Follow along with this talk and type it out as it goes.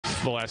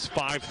the last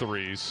 5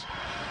 threes.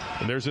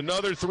 And there's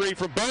another 3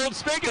 from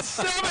Bones. Make it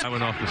 7. I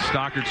went off the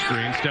Stockard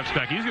screen. Steps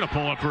back. He's going to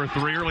pull up for a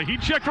 3 early. He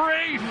checked for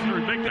 8.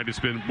 That has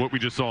been what we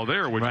just saw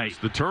there, which is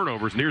the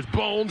turnovers. And here's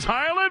Bones.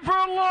 Hyland for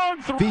a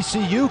long 3.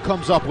 VCU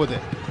comes up with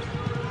it.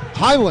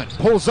 Hyland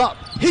pulls up.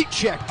 Heat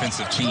check.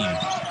 Defensive team.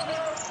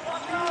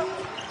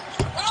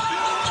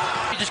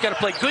 You just got to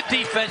play good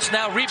defense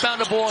now. Rebound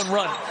the ball and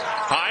run.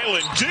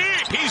 Hyland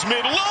deep. He's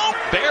mid-low.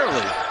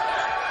 Barely.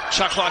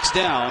 Shot clock's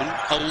down.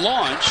 A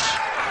launch.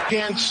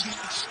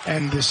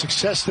 And the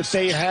success that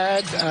they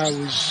had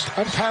was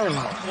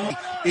unparalleled.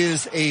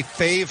 Is a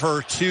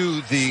favor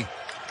to the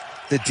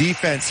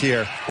defense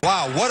here.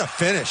 Wow, what a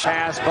finish.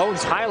 Pass.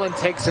 Bones Hyland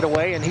takes it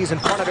away, and he's in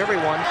front of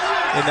everyone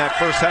in that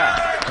first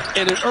half.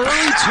 And an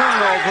early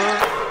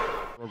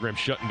turnover. Program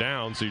shutting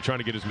down, so you're trying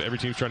to get every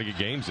team's trying to get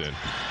games in.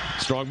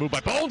 Strong move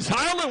by Bones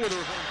Hyland with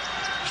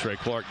a Trey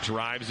Clark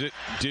drives it,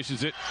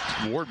 dishes it.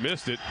 Ward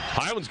missed it.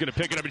 Hyland's going to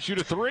pick it up and shoot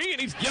a 3,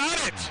 and he's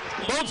got it.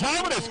 Bones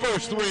Hyland his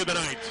first 3 of the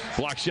night.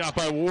 Block shot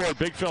by Ward.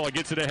 Big fella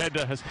gets it ahead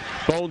to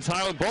Bones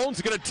Hyland. Bones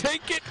is going to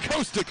take it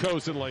coast to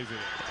coast and lays it.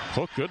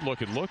 Hook, good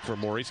looking look from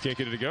Maurice. Can't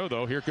get it to go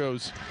though. Here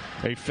goes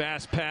a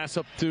fast pass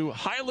up to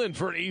Hyland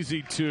for an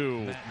easy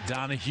 2. Matt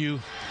Donahue,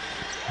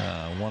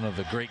 one of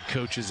the great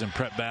coaches in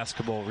prep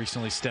basketball,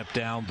 recently stepped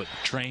down, but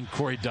trained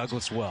Corey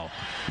Douglas well.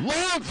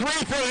 Long 3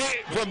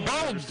 from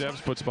Bones.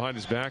 Steps, puts behind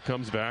his back,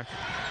 comes back.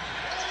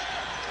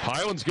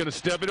 Hyland's going to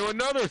step into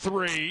another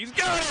 3. He's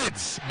got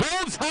it!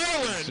 Bones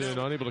Hyland!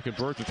 Unable to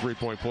convert the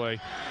 3-point play.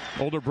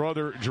 Older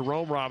brother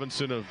Jerome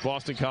Robinson of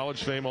Boston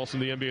College fame, also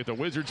in the NBA at the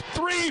Wizards.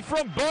 3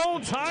 from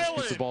Bones Hyland!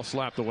 Gets the ball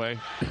slapped away.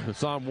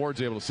 Hassan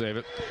Ward's able to save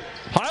it.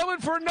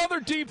 Hyland for another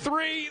deep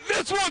 3.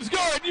 This one's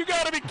good! You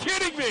got to be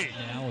kidding me!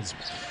 Now is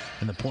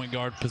in the point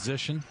guard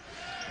position.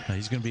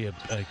 He's going to be a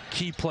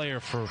key player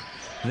for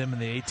them in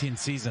the A-10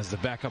 season as the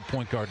backup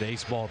point guard to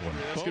Ace Baldwin.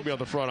 It's going to be on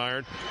the front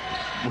iron.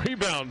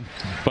 Rebound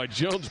by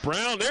Jones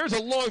Brown. There's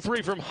a long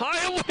 3 from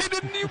Hyland,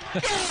 and you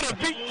gotta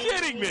be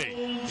kidding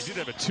me! He did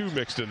have a 2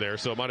 mixed in there,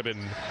 so it might have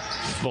been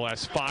the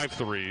last 5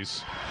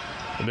 threes.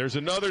 And there's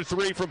another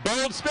 3 from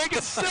Bones. Make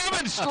it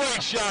 7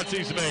 straight shots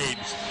he's made.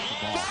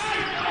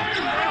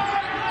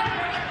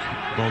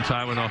 Bones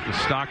Hyland off the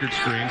Stockard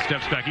screen.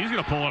 Steps back. He's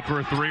going to pull up for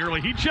a 3 early.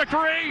 He checked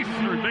for 8.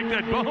 Make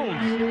that Bones.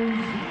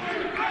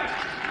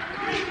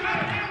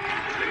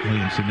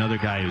 Williams, another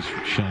guy who's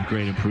shown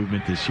great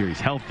improvement this year. He's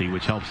healthy,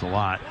 which helps a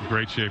lot.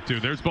 Great shape, too.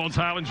 There's Bones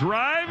Hyland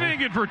driving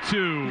it for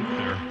 2.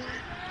 There.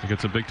 We got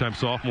some big-time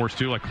sophomores,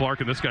 too, like Clark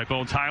and this guy,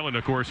 Bones Hyland,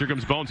 of course. Here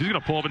comes Bones. He's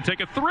going to pull up and take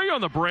a 3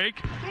 on the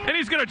break, and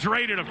he's going to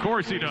drain it. Of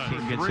course he does. He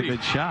gets a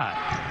good shot.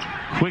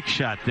 Quick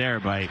shot there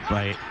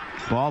by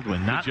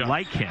Baldwin, not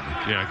like him.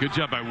 Yeah, good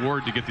job by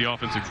Ward to get the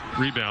offensive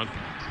rebound.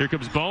 Here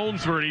comes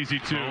Bones for an easy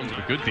 2.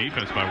 A good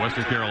defense by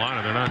Western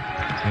Carolina. They're not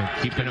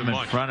keeping him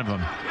in front of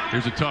him.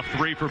 Here's a tough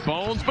 3 for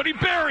Bones, but he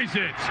buries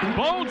it.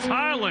 Bones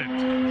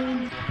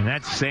Hyland. And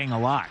that's saying a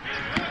lot.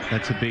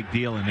 That's a big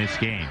deal in this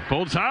game.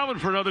 Bones Hyland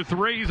for another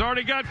 3. He's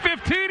already got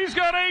 15. He's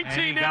got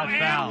 18 and he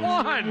now.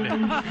 Got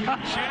and 1.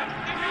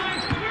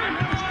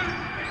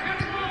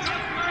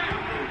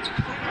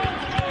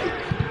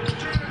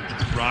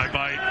 Drive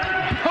by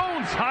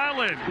Bones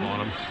Hyland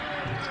on him.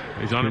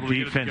 He's unable to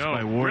get it to go.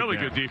 By Ward really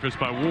good defense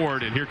by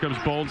Ward. And here comes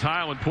Bones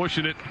Hyland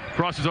pushing it.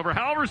 Crosses over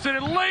Halverson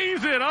and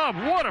lays it up.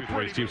 What a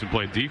pretty team's been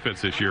playing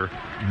defense this year.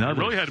 It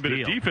really hadn't been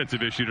a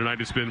defensive issue tonight.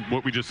 It's been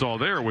what we just saw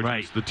there, which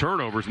is the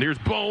turnovers. And here's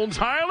Bones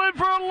Hyland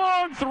for a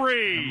long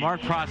 3.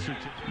 Mark Prosser.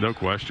 No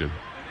question.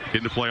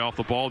 Getting to play off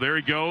the ball. There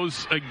he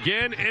goes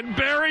again and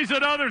buries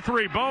another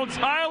 3. Bones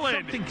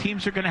Hyland. Something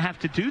teams are going to have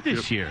to do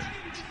this year.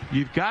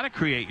 You've got to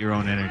create your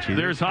own energy.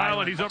 There's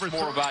Hyland. He's over.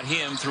 More about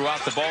him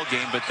throughout the ball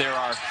game, but there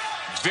are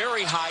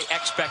very high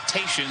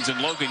expectations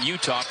in Logan,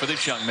 Utah for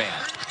this young man.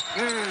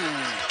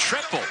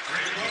 Triple.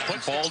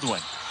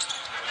 Baldwin.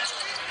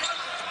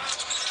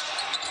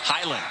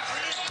 Hyland.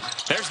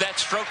 There's that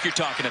stroke you're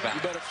talking about.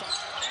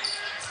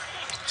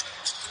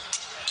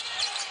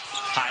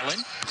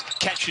 Hyland.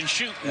 Catch and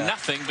shoot.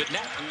 Nothing but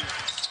net.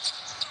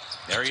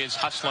 There he is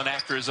hustling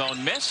after his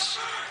own miss.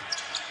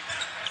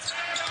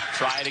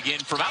 Try it again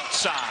from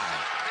outside.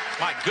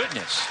 My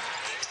goodness.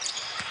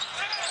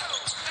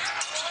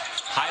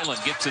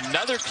 Hyland gets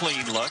another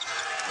clean look.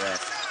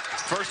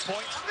 First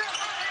point.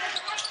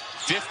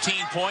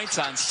 15 points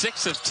on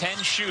 6 of 10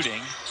 shooting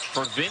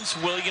for Vince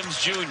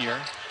Williams Jr.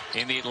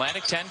 in the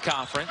Atlantic 10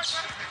 Conference.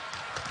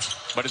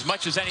 But as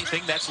much as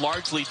anything, that's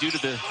largely due to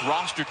the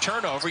roster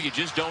turnover. You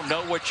just don't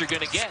know what you're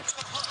going to get.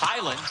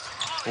 Hyland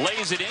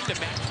lays it into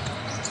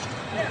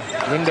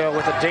Window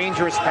with a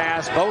dangerous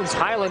pass. Bones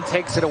Hyland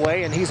takes it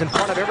away, and he's in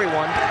front of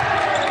everyone.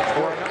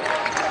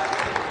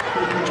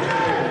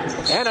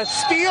 And a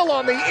steal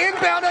on the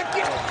inbound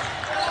again.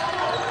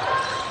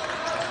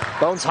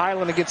 Bones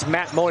Hyland against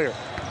Matt Moyer.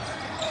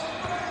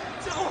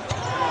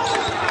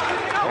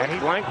 And he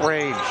blank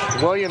range.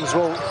 Williams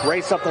will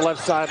race up the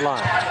left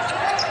sideline.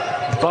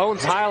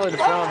 Bones Hyland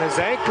from his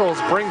ankles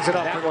brings it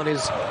up. That one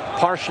is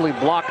partially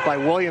blocked by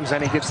Williams,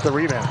 and he gets the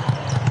rebound.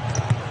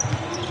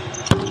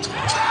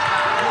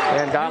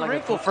 And New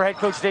wrinkle for head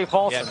coach Dave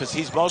Paulson. Yeah, because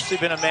he's mostly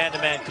been a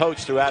man-to-man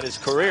coach throughout his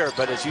career,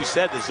 but as you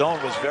said, the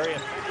zone was very...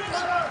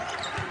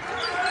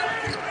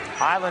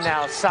 Hyland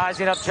now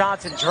sizing up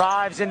Johnson,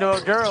 drives into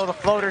Oduro. The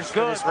floater's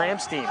good. This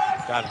Rams team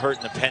got hurt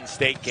in the Penn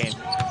State game.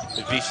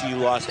 The VCU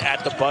lost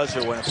at the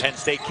buzzer when a Penn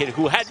State kid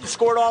who hadn't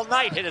scored all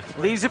night hit it.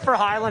 Leaves it for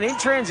Hyland in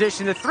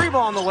transition. The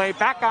 3-ball on the way.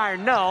 Back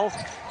iron, no.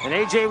 And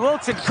A.J.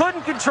 Wilson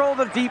couldn't control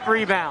the deep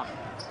rebound.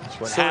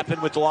 What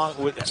happened with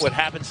what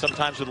happens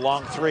sometimes with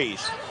long threes.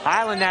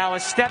 Hyland now a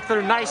step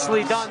through,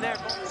 nicely done there.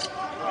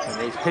 And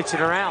they pitch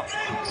it around.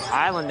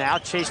 Hyland now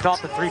chased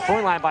off the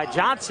 3-point line by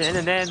Johnson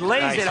and then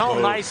lays it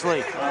home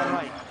nicely.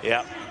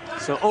 Yeah.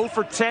 So 0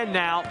 for 10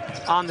 now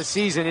on the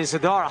season is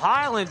Zadar.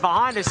 Hyland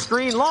behind the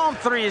screen, long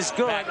three is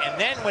good. And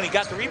then when he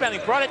got the rebound, he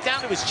brought it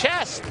down to his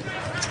chest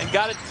and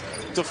got it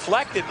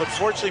deflected. But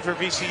fortunately for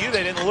VCU,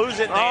 they didn't lose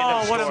it. And they ended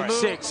up scoring. What a move.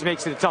 6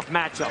 makes it a tough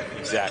matchup.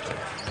 Exactly.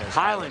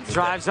 Hyland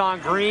drives on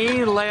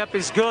Green, layup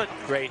is good.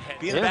 Great.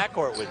 Be in the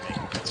backcourt with me.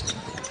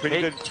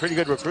 Pretty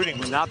good recruiting.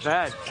 Not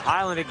bad.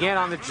 Hyland again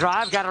on the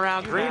drive, got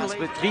around Green,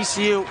 but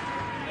VCU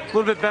a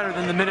little bit better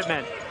than the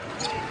Minutemen.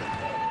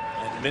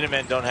 And the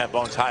Minutemen don't have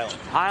Bones Hyland.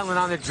 Hyland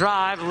on the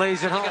drive,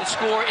 lays it home. Got to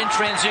score in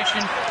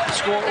transition,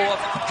 score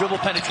off dribble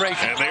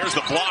penetration. And there's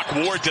the block.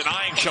 Ward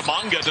denying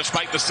Chimanga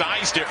despite the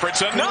size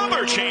difference.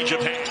 Another change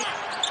of hand.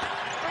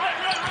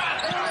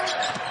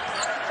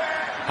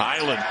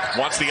 Hyland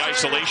wants the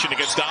isolation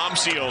against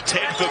Domseel.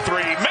 Take the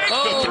three, make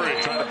the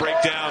three. Trying to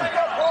break down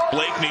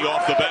Blakeney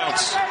off the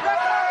bounce.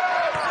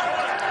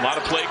 A lot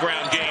of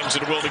playground games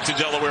in Wilmington,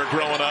 Delaware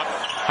growing up.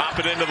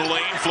 Hopping into the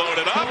lane, float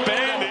it up,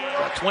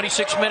 and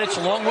 26 minutes,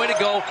 a long way to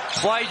go.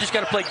 Fly, you just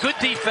got to play good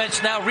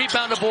defense now,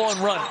 rebound the ball and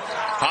run.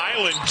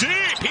 Hyland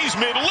deep, he's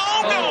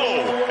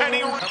mid-low, and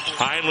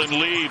Hyland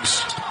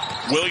leaves.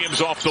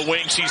 Williams off the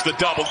wing, sees the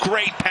double.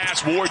 Great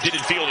pass. Ward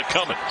didn't feel it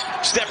coming.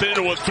 Stepping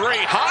into a three.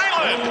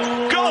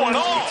 Hyland going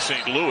off.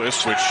 St.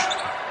 Louis, which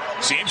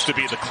seems to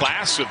be the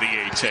class of the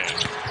A-10.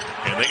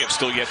 And they have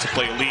still yet to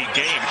play a league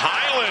game.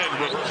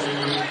 Hyland.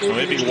 Well,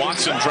 maybe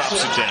Watson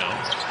drops it down.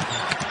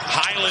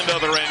 Hyland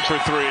other end for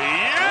three.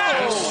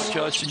 Yes! Oh,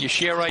 Justin, you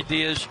share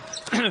ideas.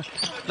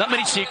 Not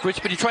many secrets,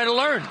 but you try to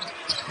learn.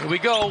 Here we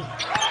go.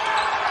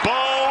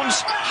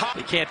 Bones.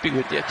 They can't be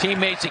with their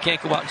teammates. They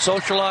can't go out and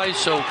socialize,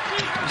 so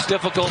it's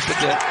difficult.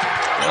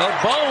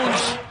 But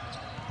Bones.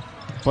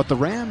 But the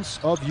Rams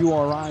of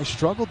URI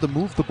struggled to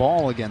move the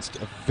ball against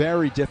a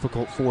very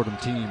difficult Fordham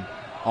team.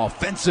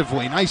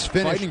 Offensively, nice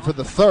finish. Fighting for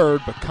the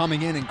third, but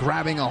coming in and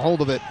grabbing a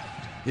hold of it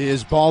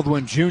is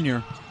Baldwin Jr.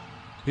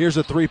 Here's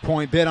a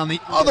 3-point bid on the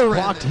other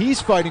end.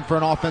 He's fighting for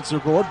an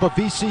offensive board, but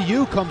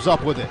VCU comes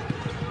up with it.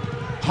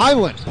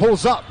 Hyland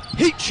pulls up.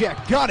 Heat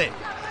check. Got it.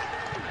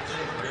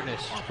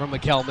 From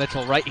Mikael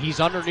Mitchell, right? He's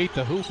underneath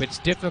the hoop. It's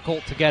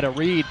difficult to get a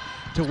read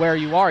to where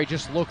you are. He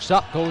just looks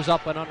up, goes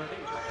up and underneath.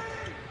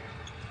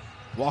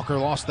 Walker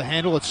lost the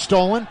handle. It's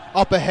stolen.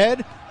 Up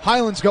ahead.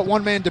 Hyland's got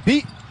one man to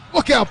beat.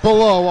 Look out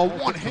below. A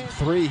one-hand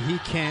three. He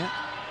can't.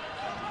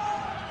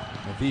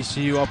 The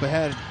VCU up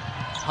ahead.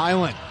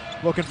 Hyland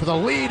looking for the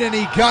lead, and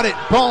he got it.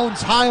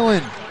 Bones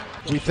Hyland.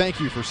 We thank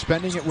you for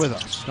spending it with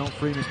us. Stone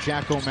Freeman,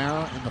 Jack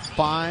O'Mara in the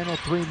final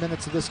 3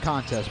 minutes of this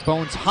contest.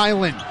 Bones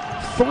Hyland,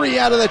 3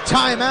 out of the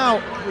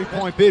timeout.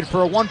 3-point bid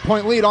for a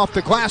 1-point lead off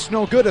the glass.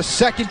 No good. A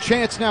second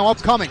chance now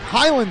upcoming.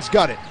 Hyland's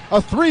got it.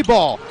 A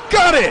 3-ball.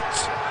 Got it!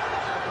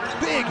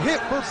 Big hit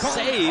for Bones.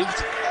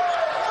 Saved.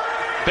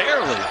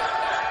 Barely.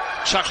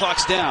 Shot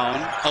clock's down.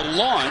 A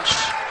launch.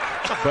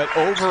 But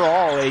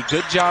overall, a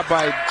good job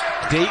by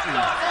Dayton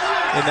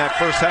in that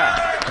first half.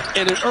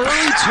 And an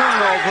early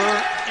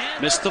turnover.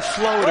 Missed the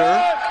floater.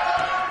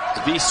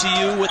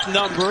 VCU with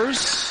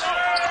numbers.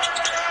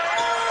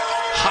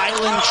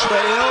 Hyland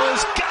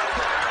trails.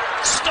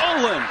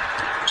 Stolen.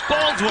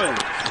 Baldwin.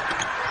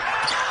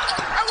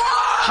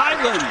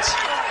 Hyland.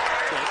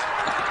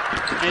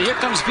 And here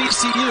comes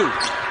VCU.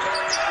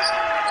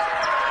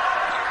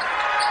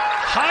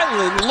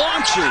 Hyland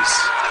launches.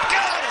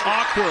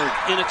 Awkward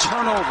in a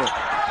turnover.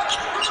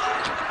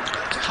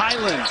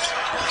 Hyland.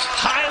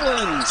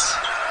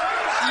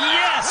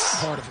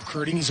 Yes! Part of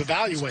recruiting is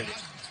evaluating.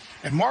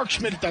 And Mark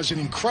Schmidt does an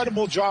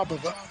incredible job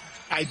of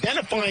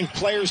identifying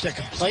players that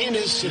can play in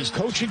his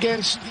coach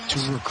against,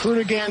 to recruit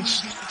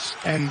against,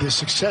 and the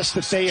success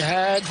that they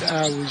had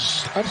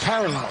was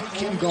unparalleled.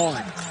 Keep him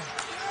going.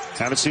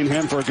 Haven't seen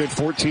him for a good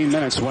 14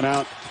 minutes. Went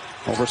out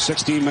over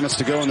 16 minutes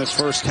to go in this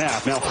first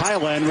half. Now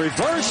Hyland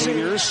reversing.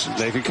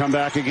 They can come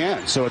back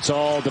again. So it's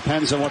all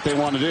depends on what they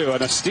want to do.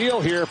 And a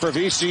steal here for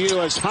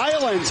VCU as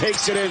Hyland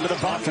takes it into the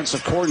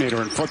offensive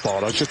coordinator in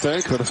football, don't you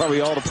think? With probably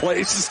all the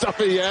plays and stuff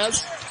he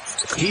has.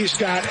 He's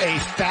got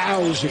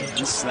 1,000.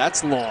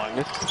 That's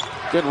long.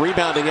 Good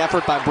rebounding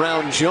effort by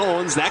Brown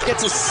Jones. That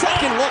gets a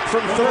second look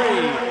from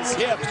three.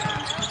 Yep.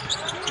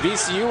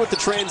 VCU with the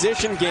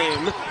transition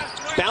game.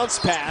 Bounce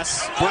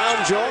pass.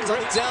 Brown Jones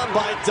down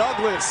by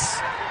Douglas.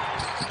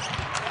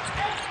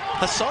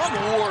 Hassan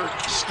Ward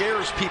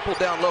scares people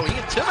down low. He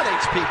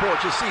intimidates people.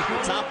 Just see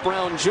top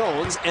Brown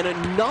Jones and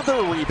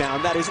another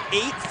rebound. That is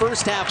 8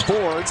 first half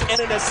boards and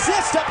an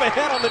assist up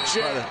ahead on the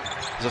jam.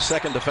 as a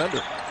second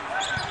defender.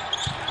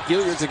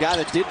 Gilliard's a guy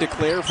that did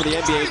declare for the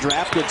NBA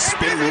draft. Good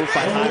spin move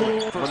by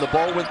Hyland. When the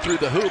ball went through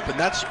the hoop, and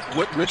that's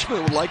what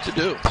Richmond would like to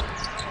do.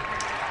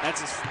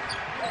 That's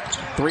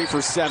 3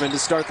 for 7 to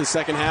start the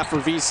second half for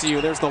VCU.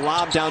 There's the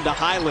lob down to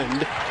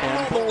Hyland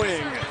and the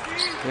wing.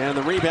 And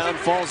the rebound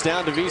falls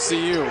down to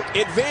VCU.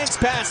 Advance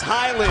pass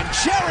Hyland,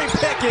 cherry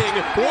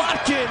picking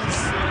Watkins.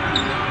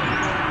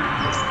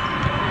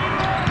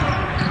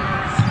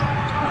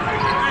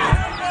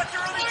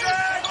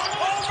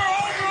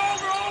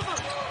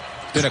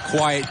 Been a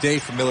quiet day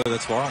for Miller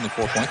thus far, only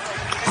 4 points.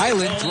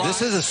 Hyland.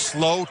 This is a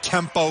slow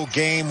tempo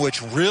game,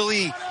 which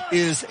really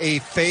is a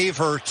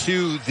favor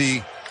to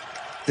the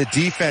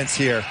defense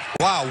here.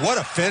 Wow, what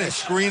a finish.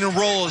 Screen and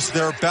roll is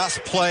their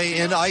best play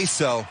in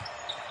ISO.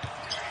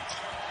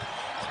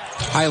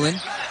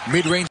 Hyland,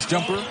 mid-range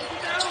jumper.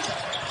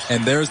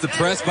 And there's the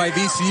press by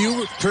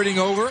VCU, turning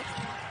over.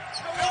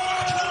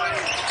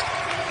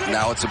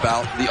 Now it's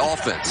about the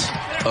offense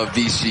of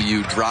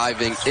VCU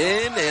driving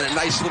in, and a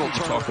nice little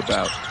talk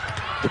about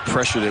the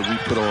pressure that we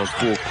put on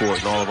full court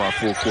and all of our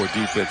full court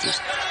defenses.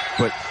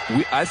 But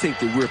I think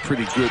that we're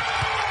pretty good.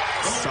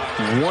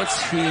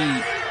 Once he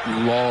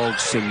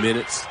logs some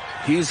minutes,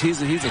 he's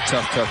a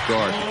tough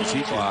guard because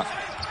he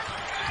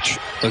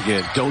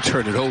again, don't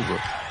turn it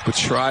over, but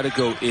try to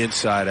go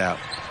inside out.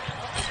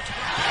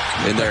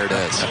 And there it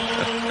is.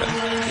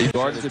 He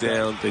guarded it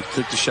down. They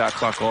took the shot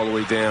clock all the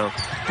way down.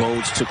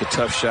 Bones took a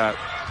tough shot.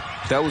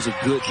 That was a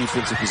good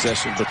defensive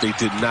possession, but they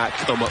did not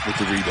come up with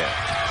the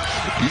rebound.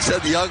 You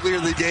said the uglier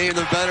the game,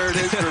 the better it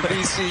is for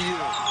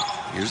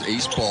VCU. Here's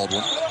Ace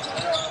Baldwin.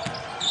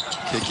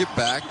 Kick it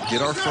back.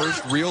 Get our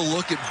first real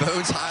look at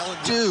Bones Hyland.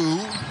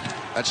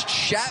 That's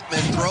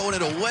Chapman throwing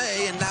it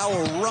away, and now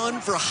a run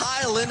for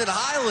Hyland and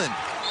Hyland.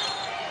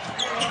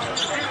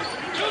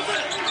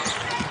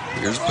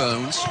 Here's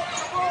Bones.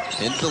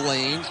 Into the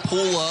lane.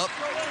 Pull up.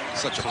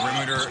 Such a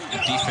perimeter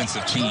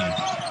defensive team.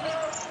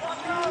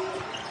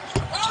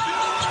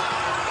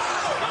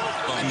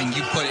 I mean,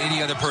 you put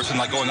any other person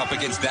like going up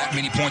against that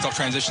many points off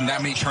transition,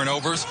 that many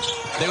turnovers,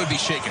 they would be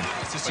shaken.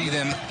 To see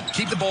them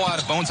keep the ball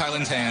out of Bones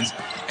Hyland's hands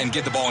and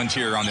get the ball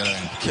interior on the other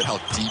end. Get how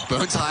deep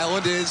Bones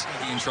Hyland is.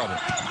 Be in trouble.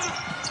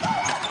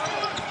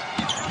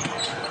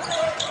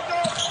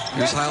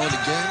 Here's Hyland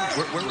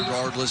again.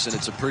 Regardless, and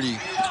it's a pretty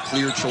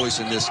clear choice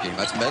in this game.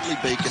 That's Medley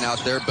Bacon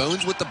out there.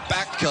 Bones with the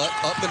back cut,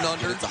 up and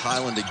under. To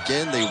Hyland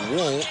again. They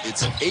won't.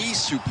 It's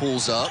Ace who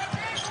pulls up.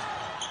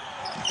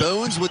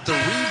 Bones with the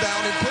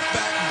rebound and put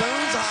back.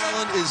 Bones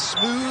Hyland is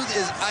smooth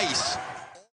as ice.